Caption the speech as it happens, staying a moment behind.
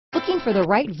Looking for the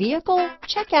right vehicle?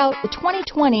 Check out the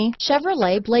 2020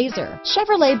 Chevrolet Blazer.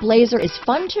 Chevrolet Blazer is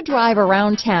fun to drive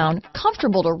around town,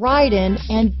 comfortable to ride in,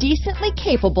 and decently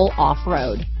capable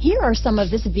off-road. Here are some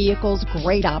of this vehicle's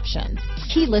great options: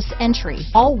 keyless entry,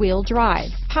 all-wheel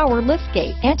drive, power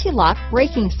liftgate, anti-lock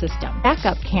braking system,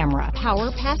 backup camera,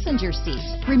 power passenger seat,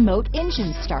 remote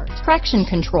engine start, traction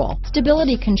control,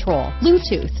 stability control,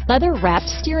 Bluetooth, leather-wrapped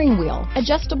steering wheel,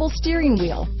 adjustable steering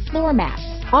wheel, floor mats,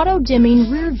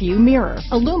 auto-dimming rear view mirror,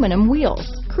 aluminum wheels,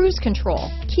 cruise control,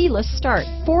 keyless start,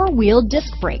 four-wheel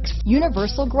disc brakes,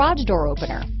 universal garage door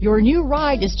opener. Your new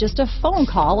ride is just a phone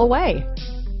call away.